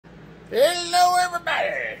Hello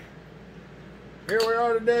everybody! Here we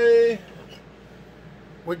are today.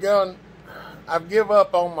 I've give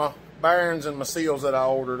up on my bearings and my seals that I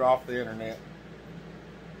ordered off the internet.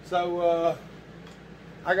 So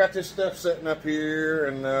I got this stuff sitting up here,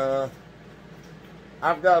 and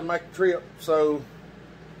I've got to make a trip. So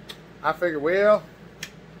I figured, well,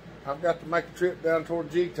 I've got to make a trip down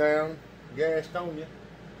toward G-Town, Gastonia.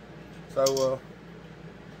 So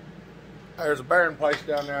there's a bearing place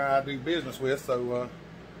down there I do business with, so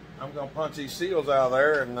I'm going to punch these seals out of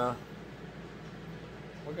there, and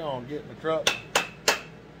we're going to get in the truck,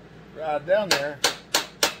 ride down there.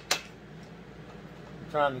 I'm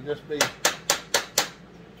trying to just be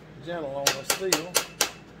gentle on the seal,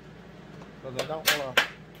 because I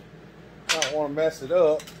don't want to mess it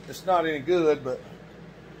up. It's not any good, but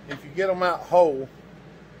if you get them out whole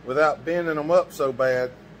without bending them up so bad,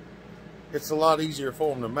 it's a lot easier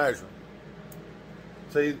for them to measure.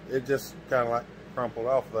 See, it just kind of like crumpled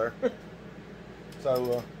off there.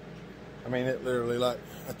 So, I mean, it literally, like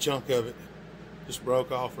a chunk of it just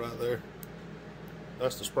broke off right there.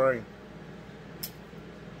 That's the spring.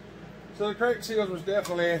 So the crank seals was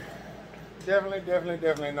definitely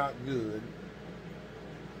not good.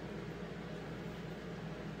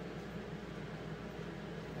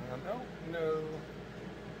 I don't know,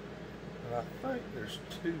 but I think there's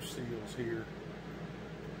two seals here.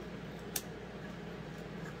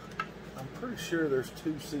 I'm pretty sure there's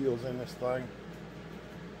two seals in this thing.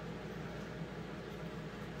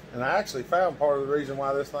 And I actually found part of the reason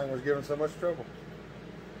why this thing was giving so much trouble.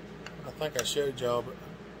 I think I showed y'all, but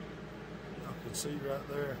y'all can see right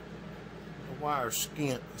there, the wire's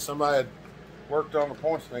skint. Somebody had worked on the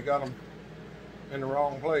points and they got them in the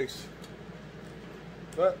wrong place.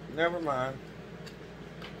 But never mind.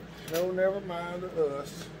 No, never mind to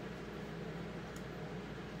us.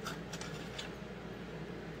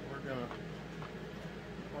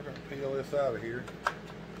 We're gonna peel this out of here.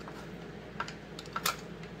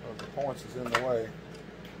 Oh, the points is in the way.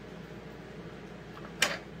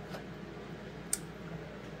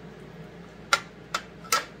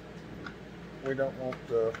 We don't want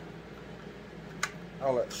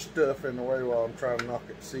all that stuff in the way while I'm trying to knock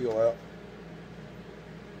it seal out.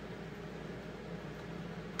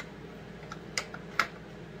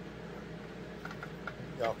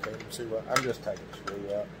 Y'all can't even see what I'm just taking the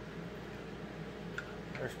screw out.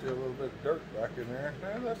 There's still a little bit of dirt back in there.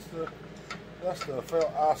 Now that's the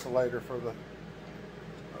felt isolator for the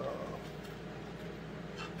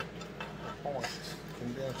points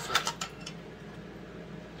condenser.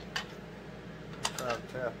 I'll try to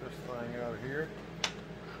tap this thing out of here.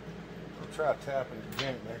 I'll try tapping it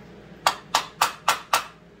gently.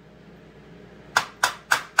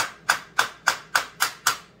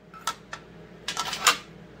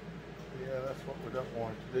 Yeah, that's what we don't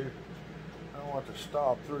want it to do. I don't want it to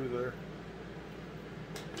stop through there.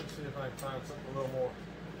 Let's see if I can find something a little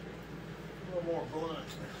more blunt.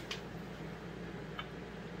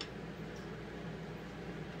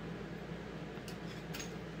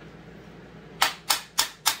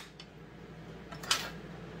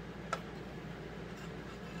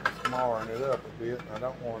 It's marring it up a bit, and I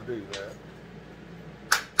don't want to do that.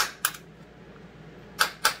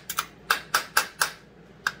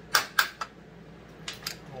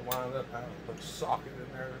 Wind up having to put a socket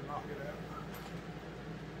in there to knock it out.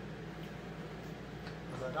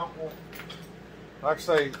 Because I don't want, like I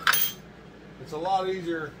say, it's a lot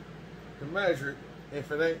easier to measure it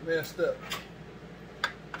if it ain't messed up.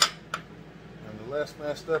 And the less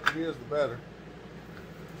messed up it is, the better.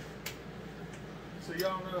 So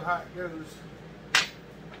y'all know how it goes.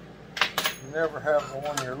 You never have the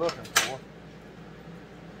one you're looking for.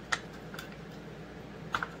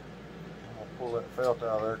 Pull that felt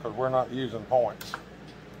out of there because we're not using points.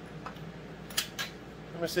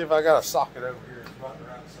 Let me see if I got a socket over here. It's about the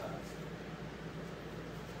right size.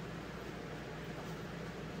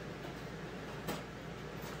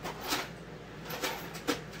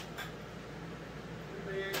 Too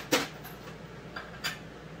big.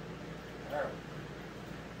 There we go.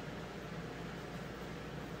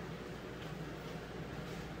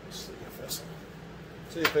 Let's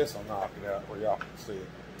see if this will knock it out where y'all can see it.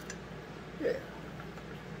 Yeah,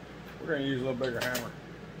 we're going to use a little bigger hammer.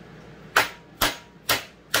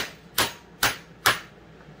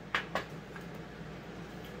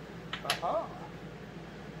 Aha!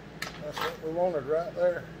 That's what we wanted right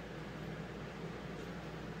there.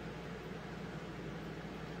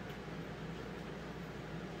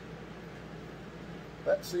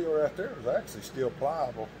 That seal right there is actually still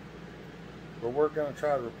pliable, but we're going to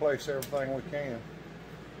try to replace everything we can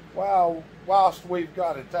whilst we've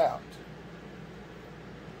got it out.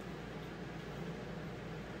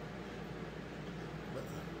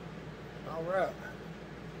 All right.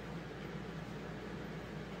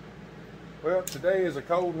 Well, today is a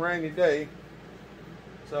cold and rainy day,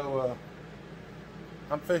 so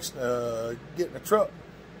I'm fixing to get in the truck.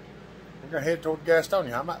 We're going to head toward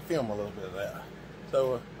Gastonia. I might film a little bit of that.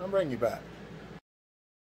 So I'll bring you back.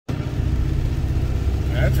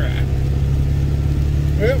 That's right.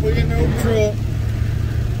 Well, we in the old truck.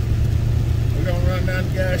 We're going to run down to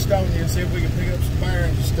Gastonia and see if we can pick up some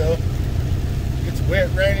bearings and stuff. It's a wet,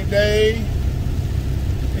 rainy day.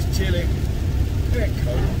 It's chilly. It ain't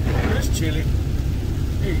cold, but it's chilly.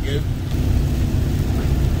 Here you go.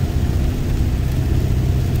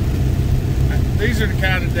 These are the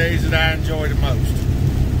kind of days that I enjoy the most.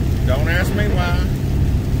 Don't ask me why.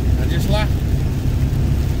 I just like it.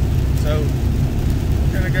 So,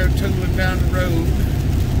 we're going to go tooling down the road.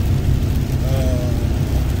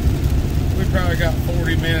 We probably got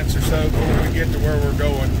 40 minutes or so before we get to where we're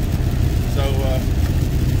going. So,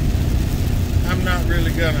 I'm not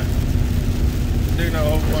really going to do no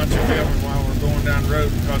whole bunch of filming while we're going down the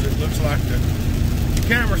road because it looks like the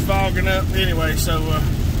camera's fogging up anyway. So,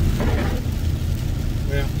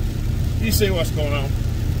 well, you see what's going on.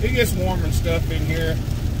 It gets warm and stuff in here.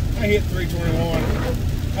 I hit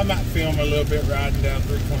 321. I might film a little bit riding down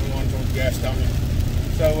 321 towards Gastonia.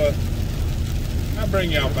 So, I'll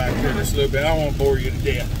bring y'all back here just a little bit. I don't want to bore you to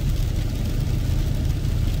death.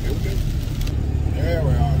 Here we go. There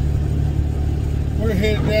we are. We're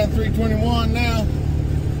headed down 321 now.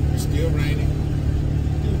 It's still raining.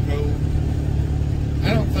 Still cold.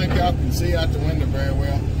 I don't think y'all can see out the window very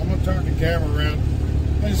well. I'm going to turn the camera around.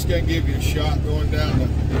 I'm just going to give you a shot going down the,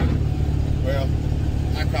 well,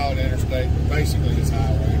 I call it interstate, but basically it's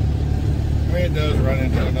highway. I mean, it does run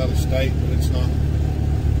into another state, but it's not. I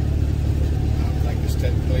don't think it's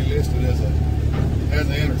technically listed as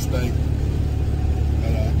an interstate.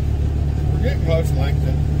 But we're getting close to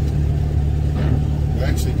Langton. We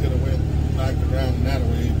actually could have went back around that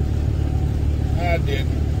way. I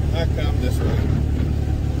didn't. I come this way.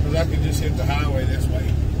 Because I could just hit the highway this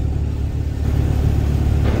way.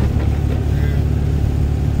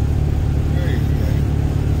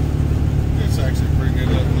 Actually a pretty good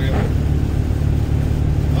little clip.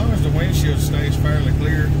 As long as the windshield stays fairly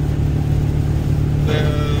clear, the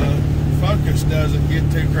focus doesn't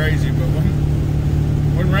get too crazy. But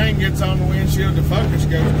when rain gets on the windshield, the focus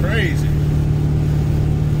goes crazy.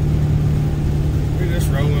 We're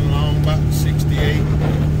just rolling along about 68,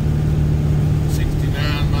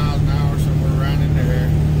 69 miles an hour, somewhere around in there.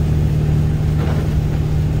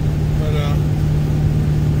 But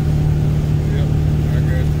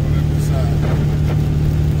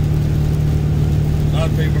a lot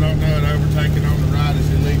of people don't know that overtaking on the right is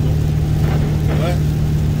illegal, but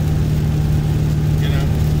you know,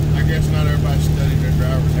 I guess not everybody studied their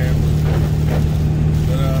driver's handbook.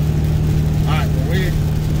 But alright, well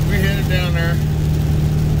we headed down there.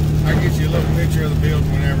 I'll get you a little picture of the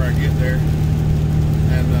building whenever I get there,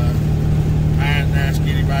 and I hadn't asked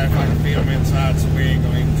anybody if I can film inside, so we ain't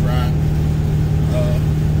gonna even try.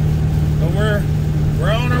 But we're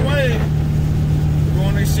on our way. We're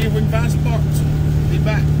going to see if we can find some parts. Be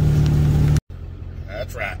back.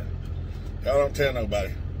 That's right. Y'all don't tell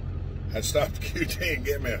nobody. I'd stop the QT and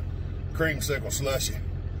get me a creamsicle slushy.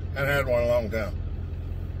 I haven't had one in a long time.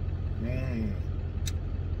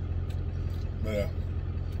 But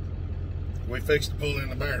we fixed to pull in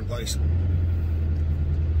the bearing place.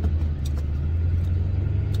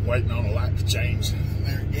 Waiting on the light to change.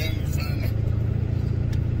 There it goes, finally.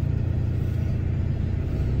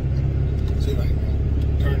 See if I can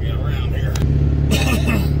turn you around here.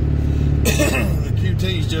 The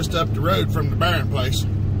QT's just up the road from the bearing place.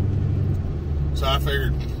 So I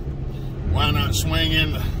figured, why not swing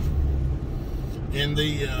in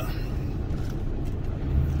the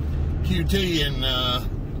QT and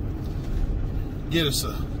get us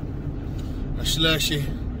a slushy,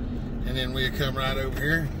 and then we'll come right over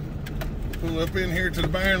here, pull up in here to the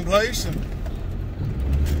bearing place, and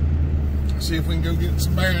see if we can go get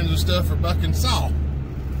some bearings and stuff for Buck and Saw.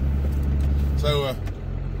 So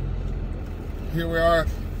here we are,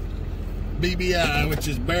 BBI, which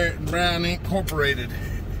is Barrett and Brown Incorporated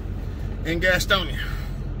in Gastonia.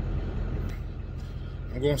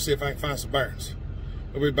 I'm going to see if I can find some bearings.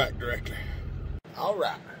 We'll be back directly. All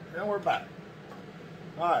right, now we're back.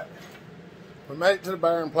 All right, we made it to the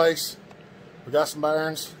bearing place. We got some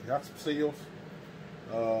bearings, got some seals.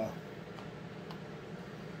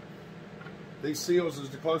 These seals is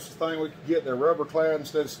the closest thing we could get. They're rubber clad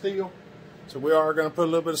instead of steel. So we are going to put a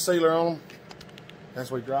little bit of sealer on them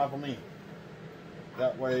as we drive them in.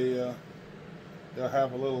 That way they'll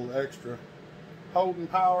have a little extra holding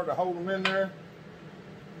power to hold them in there.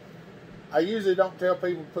 I usually don't tell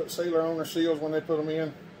people to put sealer on their seals when they put them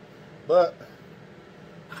in, but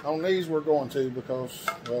on these we're going to, because,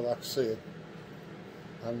 well, like I said,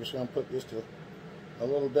 I'm just going to put just a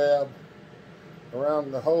little dab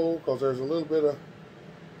around the hole, because there's a little bit of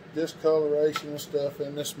discoloration and stuff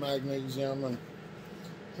in this magnesium, and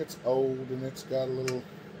it's old and it's got a little,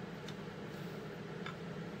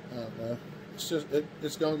 I don't know, it's just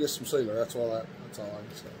it's going to get some sealer. That's all I can say.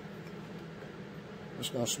 I'm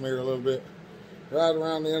just going to smear a little bit right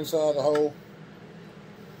around the inside of the hole,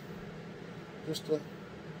 just a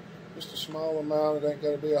small amount. It ain't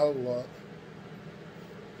got to be a whole lot,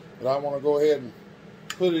 but I want to go ahead and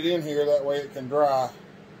put it in here, that way it can dry.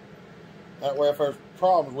 That way if there's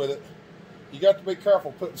problems with it, you got to be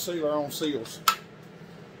careful putting sealer on seals,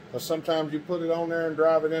 because sometimes you put it on there and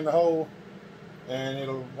drive it in the hole and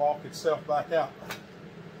it'll walk itself back out.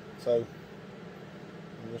 So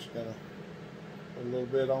I'm just gonna put a little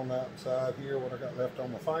bit on the outside here, what I got left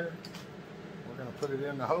on my finger. We're gonna put it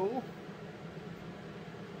in the hole.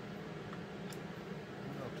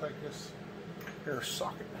 I'm gonna take this here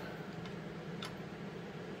socket.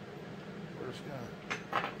 We're just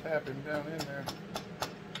gonna tap him down in there.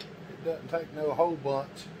 It doesn't take no whole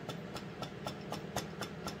bunch.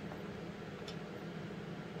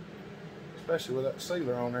 Especially with that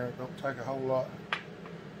sealer on there, it don't take a whole lot.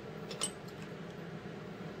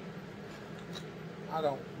 I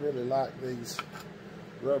don't really like these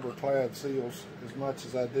rubber clad seals as much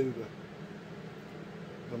as I do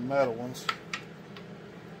the metal ones.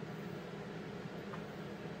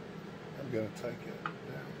 I'm gonna take it down.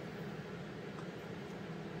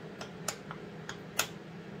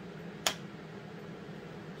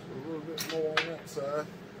 A little bit more on that side.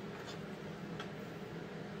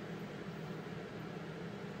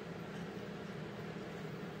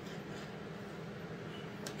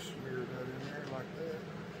 Smear that in there like that.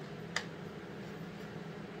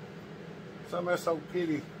 Some of this old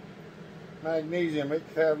kitty magnesium, it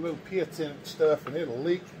can have little pits in it and stuff, and it'll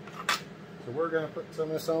leak. So we're going to put some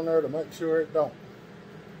of this on there to make sure it don't.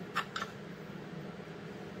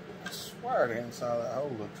 I swear the inside of that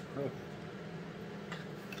hole looks crooked.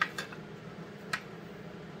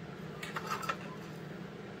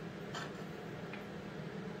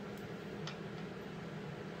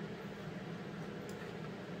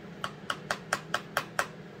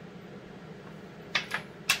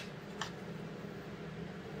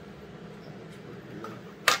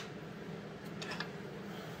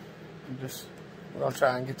 We're going to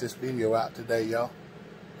try and get this video out today, y'all.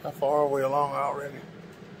 How far are we along already?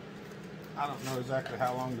 I don't know exactly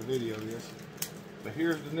how long the video is, but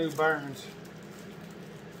here's the new bearings.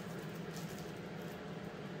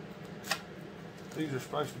 These are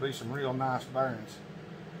supposed to be some real nice bearings.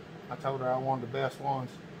 I told her I wanted the best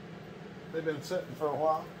ones. They've been sitting for a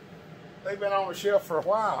while. They've been on the shelf for a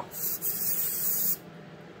while.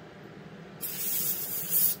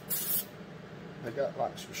 They got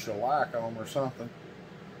like some shellac on them or something.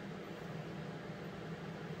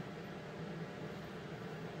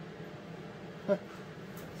 They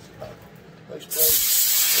put the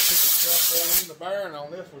stuff down in the bearing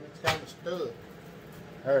on this one. It's kind of stood.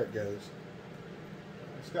 There it goes.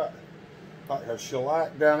 It's got like a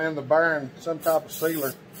shellac down in the bearing, some type of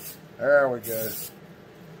sealer. There we go.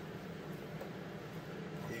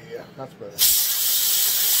 Yeah, that's better.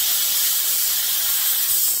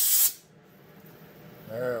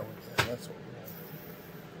 There we go, that's what we want.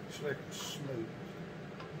 Slick and smooth.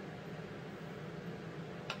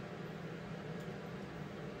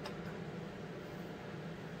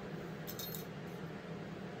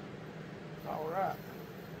 Alright.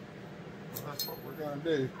 Well, that's what we're going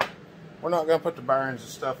to do. We're not going to put the bearings and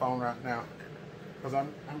stuff on right now, because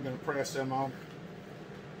I'm going to press them on.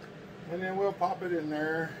 And then we'll pop it in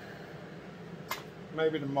there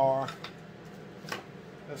maybe tomorrow.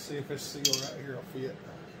 Let's see if this seal right here will fit.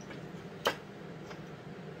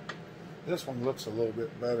 This one looks a little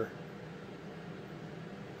bit better.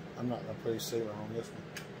 I'm not going to put a sealer on this one.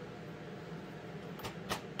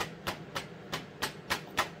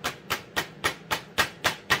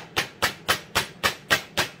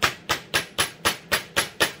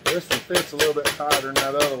 This one fits a little bit tighter than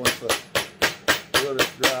that other one, so we'll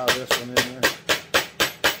just drive this one in there.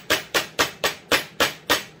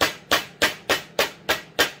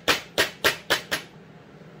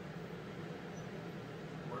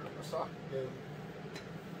 Socket go?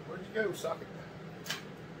 Where'd you go, socket?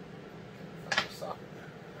 Find the socket.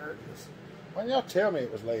 There it is. Why didn't y'all tell me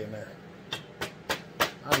it was laying there?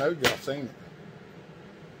 I know y'all seen it.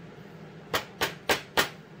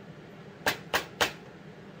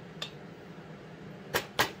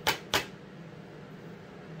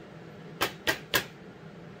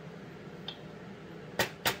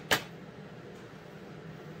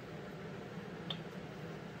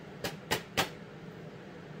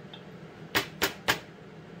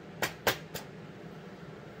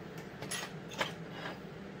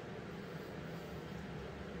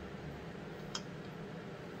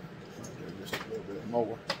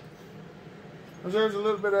 more. Because there's a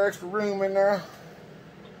little bit of extra room in there.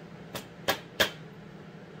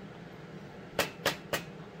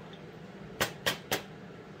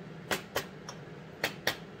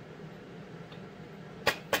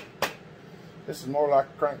 This is more like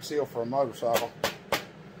a crank seal for a motorcycle.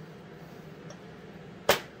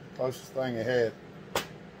 Closest thing I had.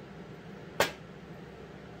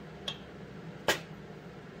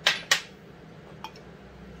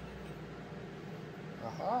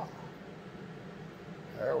 Aha.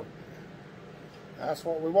 There we go. That's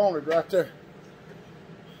what we wanted right there.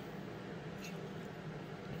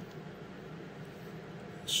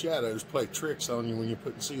 Shadows play tricks on you when you're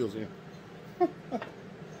putting seals in.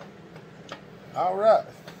 All right.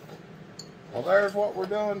 Well, there's what we're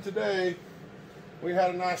doing today. We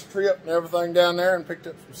had a nice trip and everything down there and picked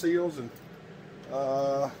up some seals and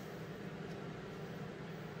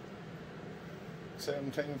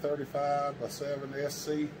 1735 by 7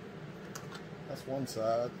 SC. That's one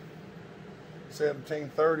side.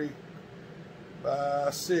 1730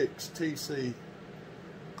 by 6 TC.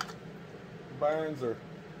 Bearings are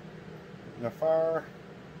in a fire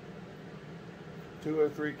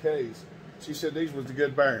 203Ks. She said these was the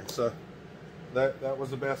good bearings, so that was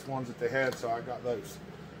the best ones that they had, so I got those.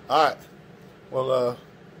 All right. Well,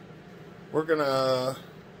 we're gonna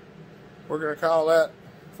call that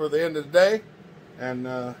for the end of the day, and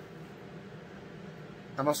I'm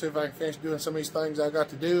gonna see if I can finish doing some of these things I got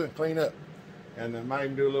to do and clean up, and I might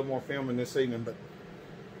even do a little more filming this evening. But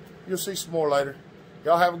you'll see some more later.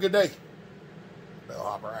 Y'all have a good day.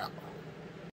 Bellhopper out.